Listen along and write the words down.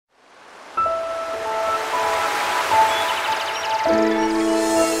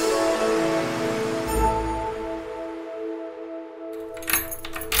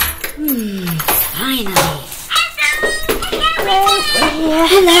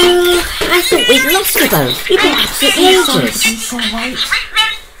Hello! I thought we'd lost you both. You've been absolutely ages. It's so late.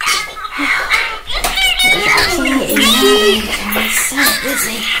 I'm so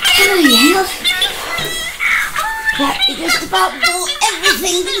busy. Hello, Yale. Practically just about bought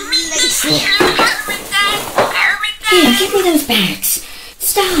everything, Lacey. Here, give me those bags.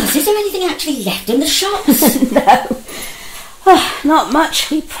 Stars, is there anything actually left in the shops? No. Oh, not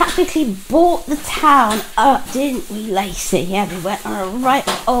much. We practically bought the town up, didn't we, Lacey? Yeah, we went on a right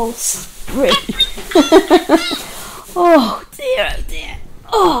old spree. Oh, dear, oh, dear.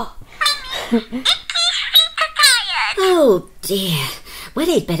 Oh. Oh, dear. Well,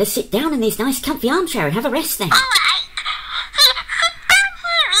 he'd better sit down in this nice comfy armchair and have a rest then. All right. Sit down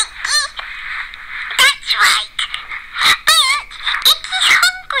here, Icky. That's right. But Icky's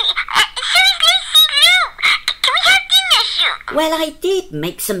hungry. So is Lacey Lou. Can we have dinner soon? Well, I did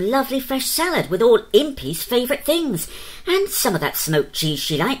make some lovely fresh salad with all Impy's favourite things, and some of that smoked cheese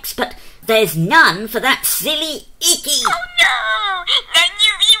she likes, but there's none for that silly Icky. Oh, no. I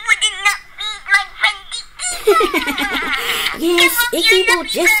knew you wouldn't not feed my friend Icky. Yes, Icky will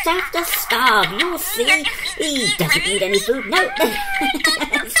just have to starve, you'll see. He doesn't need any food, no.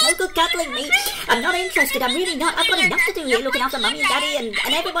 It's no good cuddling me. I'm not interested, I'm really not. I've got enough to do here looking after Mummy and Daddy and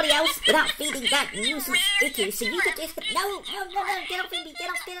everybody else without feeding that nuisance Icky. So you could just... No, get off me, get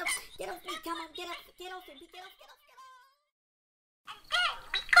off me, come on, get off me, get off. And then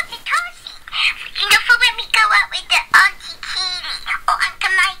we got the car seat. You know, for when we go out with the Auntie Keely or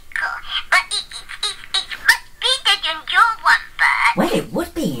Uncle Michael. But it's much bigger than your one, Bert. Well, it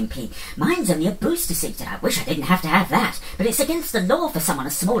would be, Impy. Mine's only a booster seat, and I wish I didn't have to have that. But it's against the law for someone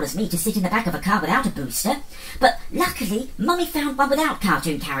as small as me to sit in the back of a car without a booster. But luckily, Mummy found one without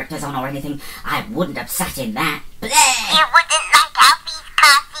cartoon characters on or anything. I wouldn't have sat in that. Bleh! You wouldn't like Alfie's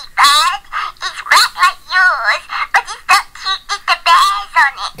car seat, Bert. It's black like yours, but it's not cute with the bears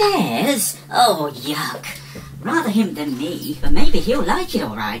on it. Bears? Oh, yuck. Rather him than me, but maybe he'll like it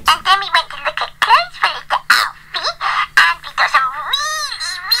all right. And then we went to look at clothes for little Alfie, and we got some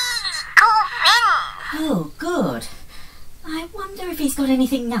really, really cool things. Oh, good. I wonder if he's got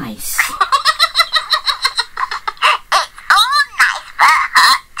anything nice. It's all nice, Bert,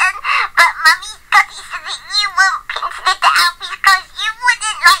 but Mummy's got it so that you won't pinch little Alfie's clothes. You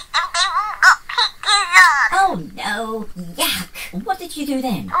wouldn't like them. They've all got pictures on. Oh, no. Yuck. What did you do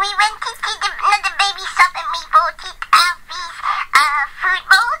then? We went to the baby shop and we bought it Alfie's food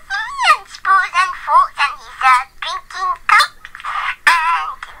bowls and spoons and forks and his drinking cups.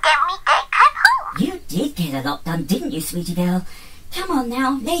 And then we take her home. You did get a lot done, didn't you, sweetie girl? Come on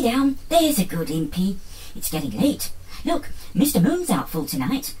now, lay down. There's a good Impy. It's getting late. Look, Mr. Moon's out full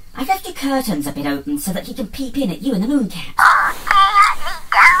tonight. I've left your curtains a bit open so that he can peep in at you and the moon cat. Oh, okay, lay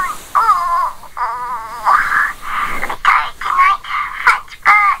down. I'm tired tonight. Thanks,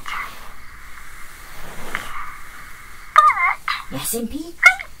 Bert. Bert, Yes, Impy?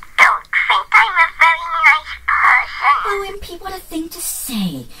 I don't think I'm a very nice person. Oh, Impy, what a thing to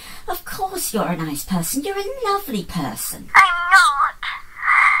say. Of course you're a nice person. You're a lovely person. I'm not.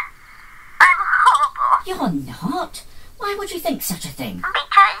 I'm horrible. You're not? Why would you think such a thing?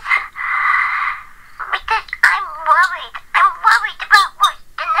 Because I'm worried. I'm worried about what's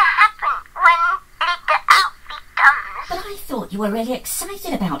gonna happen when little Alfie comes. But I thought you were really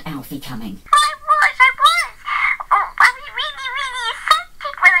excited about Alfie coming. I was. Oh, I was really, really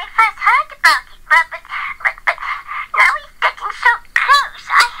excited when I first heard about it, but now he's getting so close.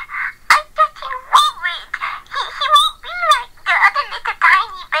 I'm getting worried. He won't be like the other little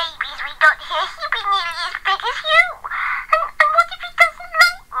tiny babies we got here. He'll be nearly as big as you. And what if he doesn't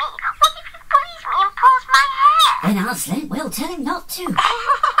like me? What if he bullies me and pulls my hair? Then Arslan, well, tell him not to. But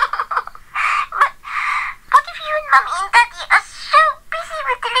what if you and Mummy and Daddy are so busy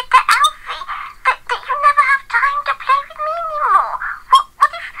with the little Alfie that you never have time to play with me anymore?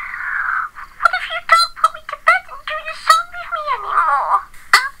 What if you don't put me to bed and do the song with me anymore?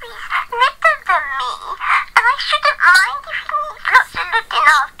 Alfie's little than me, and I shouldn't mind if he needs lots of looking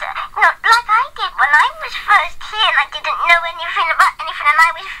after. Not like I did when I was first here and I didn't know anything about anything and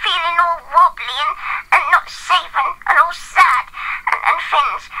I was feeling all wobbly and not safe and all sad and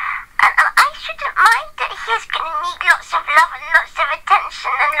things. And I shouldn't mind that he's going to need lots of love and lots of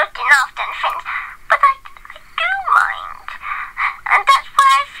attention and looking after and things. But I do mind. And that's why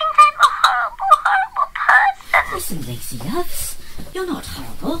I think I'm a horrible, horrible person. Listen, Lacey, loves. You're not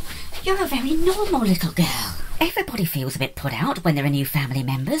horrible. You're a very normal little girl. Everybody feels a bit put out when there are new family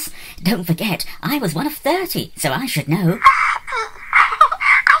members. Don't forget, I was one of 30, so I should know. I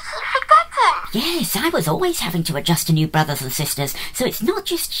keep forgetting. Yes, I was always having to adjust to new brothers and sisters, so it's not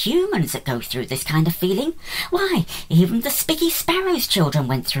just humans that go through this kind of feeling. Why, even the Spicky Sparrow's children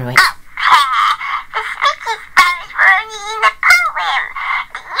went through it. The Spicky Sparrows were only in a poem.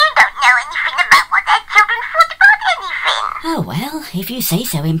 You don't know anything about what their children thought about anything. Oh, well, if you say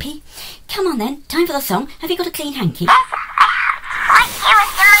so, Impy. Come on then, time for the song. Have you got a clean hanky? Yes, right here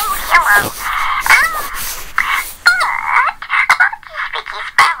under my pillow. About the Spicky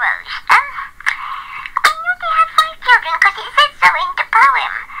Sparrows. I knew they had 5 children because it said so in the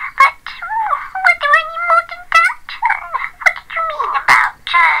poem. But were there any more than that? What did you mean about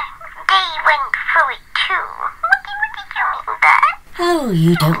they went through it too? What did you mean by that? Oh,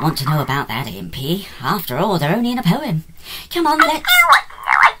 you don't want to know about that, Impy. After all, they're only in a poem. Come on, let's... I do want to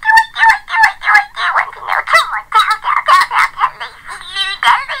know. I do want to know. Come on, tell, Lacey Lou,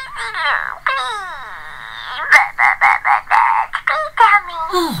 please tell me.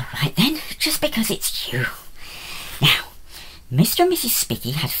 All right then, just because it's you. Now, Mr. and Mrs.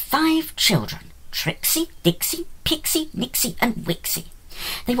 Spicky had 5 children. Trixie, Dixie, Pixie, Nixie and Wixie.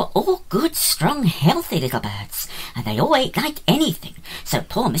 They were all good, strong, healthy little birds, and they all ate like anything, so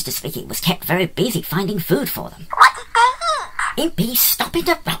poor Mr. Spicky was kept very busy finding food for them. What did they eat? Impy, stop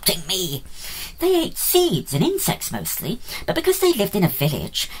interrupting me! They ate seeds and insects mostly, but because they lived in a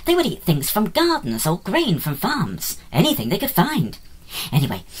village, they would eat things from gardens or grain from farms, anything they could find.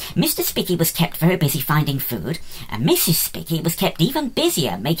 Anyway, Mr. Spicky was kept very busy finding food, and Mrs. Spicky was kept even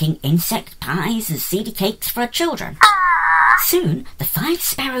busier making insect pies and seedy cakes for her children. Soon, the 5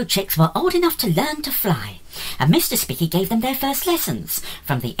 sparrow chicks were old enough to learn to fly, and Mr. Spicky gave them their first lessons,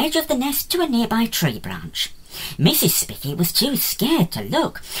 from the edge of the nest to a nearby tree branch. Mrs. Spicky was too scared to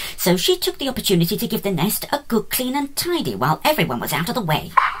look, so she took the opportunity to give the nest a good clean and tidy while everyone was out of the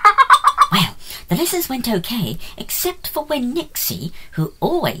way. Well, the lessons went okay, except for when Nixie, who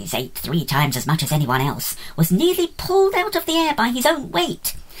always ate 3 times as much as anyone else, was nearly pulled out of the air by his own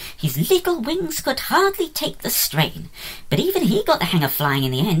weight. His little wings could hardly take the strain, but even he got the hang of flying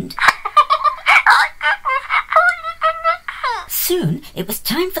in the end. Oh, goodness, poor little Nixie. Soon it was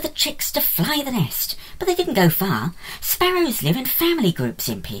time for the chicks to fly the nest, but they didn't go far. Sparrows live in family groups,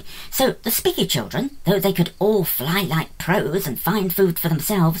 Impy, so the Spicky children, though they could all fly like pros and find food for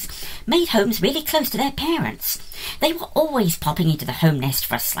themselves, made homes really close to their parents. They were always popping into the home nest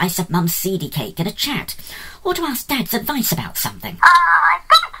for a slice of Mum's seedy cake and a chat, or to ask Dad's advice about something. Oh,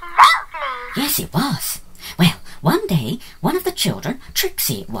 that's lovely. Yes, it was. Well, one day, one of the children,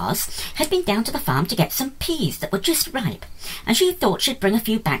 Trixie it was, had been down to the farm to get some peas that were just ripe, and she thought she'd bring a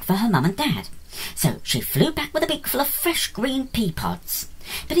few back for her mum and dad. So she flew back with a beakful of fresh green pea pods.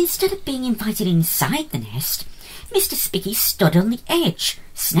 But instead of being invited inside the nest, Mr. Spicky stood on the edge,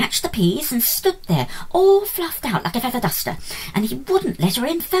 snatched the peas and stood there, all fluffed out like a feather duster, and he wouldn't let her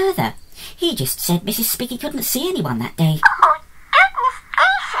in further. He just said Mrs. Spicky couldn't see anyone that day. Oh, goodness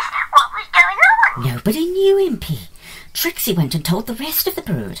gracious, what was going on? Nobody knew, Impy. Trixie went and told the rest of the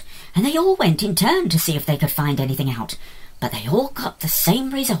brood, and they all went in turn to see if they could find anything out. But they all got the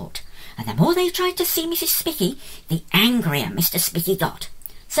same result, and the more they tried to see Mrs. Spicky, the angrier Mr. Spicky got.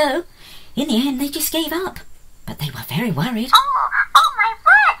 So, in the end, they just gave up. But they were very worried. Oh my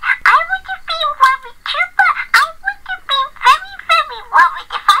word, I would have been worried too, but I would have been very, very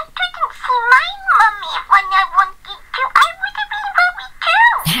worried if I couldn't see my mummy when I wanted to. I would have been worried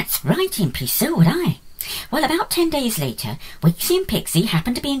too. That's right, Impy, so would I. Well, about 10 days later, Wixie and Pixie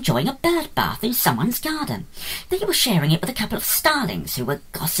happened to be enjoying a bird bath in someone's garden. They were sharing it with a couple of starlings who were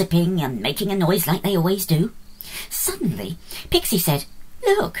gossiping and making a noise like they always do. Suddenly, Pixie said,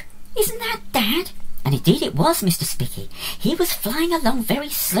 "Look, isn't that Dad?" And indeed it was Mr. Spicky. He was flying along very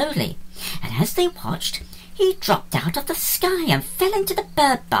slowly, and as they watched, he dropped out of the sky and fell into the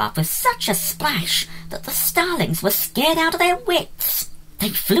bird bath with such a splash that the starlings were scared out of their wits. They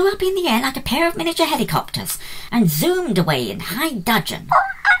flew up in the air like a pair of miniature helicopters and zoomed away in high dudgeon.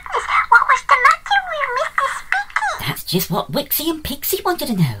 Oh goodness, what was the matter with Mr. Spicky? That's just what Wixie and Pixie wanted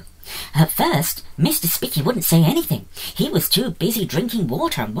to know. At first, Mr. Spicky wouldn't say anything. He was too busy drinking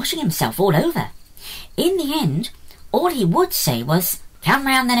water and washing himself all over. In the end, all he would say was, "Come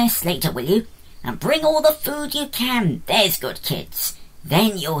round the nest later, will you? And bring all the food you can. There's good kids.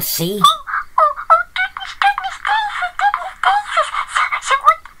 Then you'll see." Oh, goodness gracious. So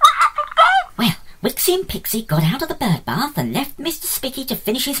what happened then? Well, Wixie and Pixie got out of the bird bath and left Mr. Spicky to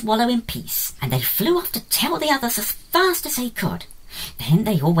finish his wallow in peace, and they flew off to tell the others as fast as they could. Then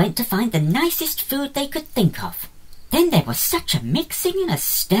they all went to find the nicest food they could think of. Then there was such a mixing and a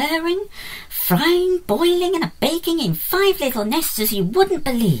stirring, frying, boiling and a baking in 5 little nests as you wouldn't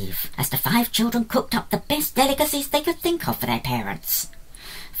believe, as the 5 children cooked up the best delicacies they could think of for their parents.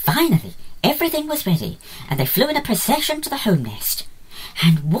 Finally, everything was ready, and they flew in a procession to the home nest.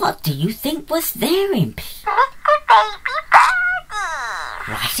 And what do you think was there, Impy? Little baby birdies.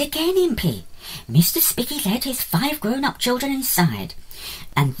 Right again, Impy. Mr. Spicky led his 5 grown-up children inside,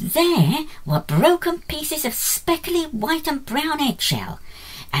 and there were broken pieces of speckly white and brown eggshell.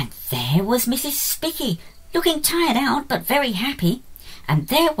 And there was Mrs. Spicky, looking tired out but very happy. And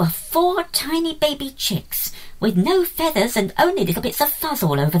there were 4 tiny baby chicks, with no feathers and only little bits of fuzz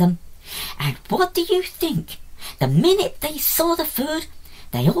all over them. And what do you think? The minute they saw the food,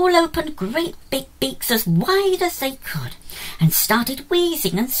 they all opened great big beaks as wide as they could, and started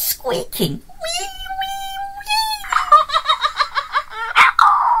wheezing and squeaking. Wee, wee, wee.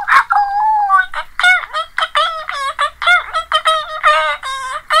 Oh, the cute little babies, the cute little baby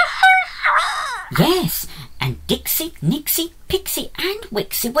birdies. They're so sweet. Yes, and Dixie, Nixie, Pixie and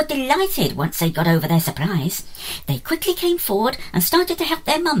Wixie were delighted once they got over their surprise. They quickly came forward and started to help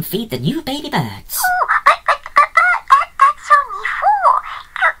their mum feed the new baby birds. Oh, but that's only 4.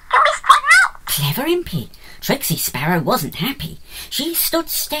 You missed one out. Clever Impy. Trixie Sparrow wasn't happy. She stood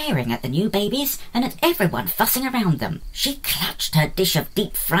staring at the new babies and at everyone fussing around them. She clutched her dish of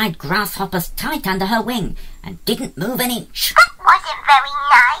deep-fried grasshoppers tight under her wing and didn't move an inch. That wasn't very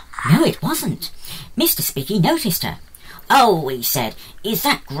nice. No, it wasn't. Mr. Spicky noticed her. "Oh," he said, "is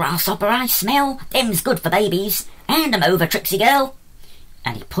that grasshopper I smell? Them's good for babies. Hand 'em over, Trixie girl."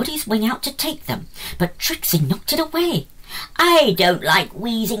 And he put his wing out to take them, but Trixie knocked it away. "I don't like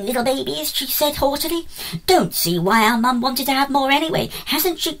wheezing little babies," she said haughtily. "Don't see why our mum wanted to have more anyway.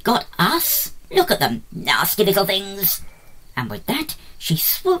 Hasn't she got us? Look at them, nasty little things." And with that, she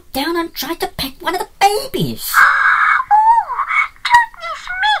swooped down and tried to peck one of the babies. Oh, goodness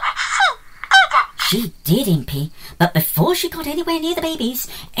me, She did, Impy, but before she got anywhere near the babies,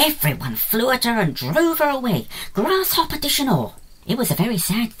 everyone flew at her and drove her away, grasshopper dish and all. It was a very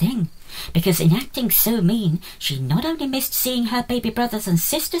sad thing, because in acting so mean, she not only missed seeing her baby brothers and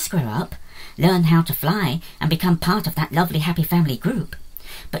sisters grow up, learn how to fly, and become part of that lovely happy family group,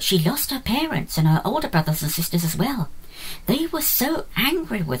 but she lost her parents and her older brothers and sisters as well. They were so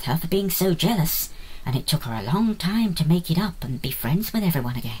angry with her for being so jealous, and it took her a long time to make it up and be friends with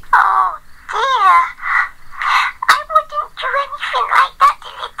everyone again. Oh dear. I wouldn't do anything like that to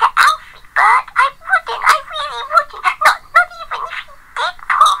little Alfie, Bert. I really wouldn't. Not even if he did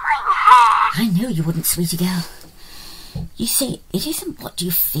pull my hair. I know you wouldn't, sweetie girl. You see, it isn't what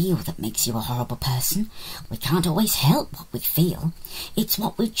you feel that makes you a horrible person. We can't always help what we feel. It's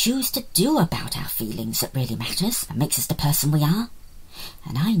what we choose to do about our feelings that really matters and makes us the person we are.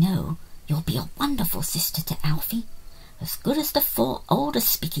 And I know you'll be a wonderful sister to Alfie, as good as the 4 older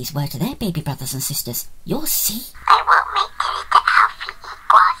Spickies were to their baby brothers and sisters. You'll see. I won't make the little Alfie eat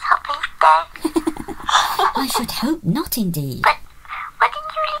grasshoppers, though. I should hope not, indeed. But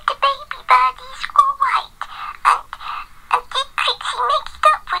weren't you little baby birdies all right? And did Trixie make it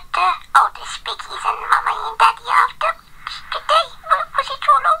up with the older Spickies and Mummy and Daddy after? Did they? Was it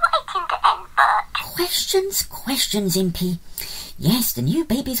all right in the end, Bert? Questions, Impy. Yes, the new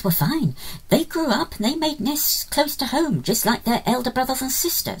babies were fine. They grew up and they made nests close to home, just like their elder brothers and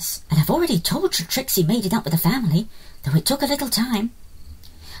sisters. And I've already told you Trixie made it up with the family, though it took a little time.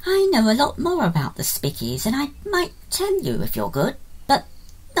 I know a lot more about the Spickies, and I might tell you if you're good, but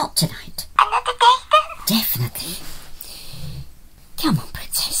not tonight. Another day, then? Definitely. Come on,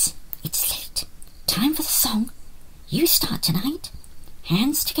 Princess. It's late. Time for the song. You start tonight.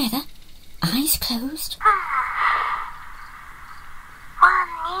 Hands together, eyes closed.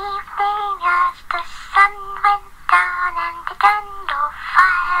 One evening as the sun went down and the candle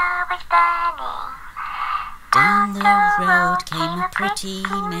fire was burning, Down the road came a pretty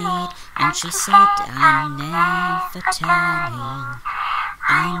maid, and she said, "I'm never turning.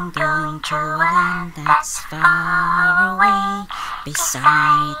 I'm going to a land that's far away,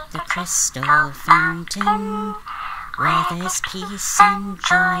 beside the crystal fountain, where there's peace and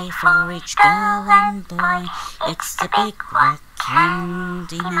joy for each girl and boy. It's the big rock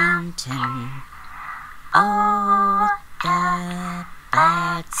candy mountain. Oh, the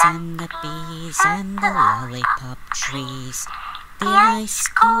birds and the bees and the lollipop trees, the ice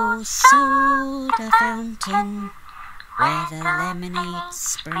cold soda fountain, where the lemonade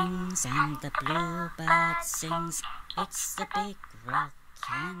springs and the bluebird sings. It's the big rock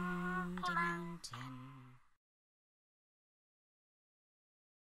candy mountain."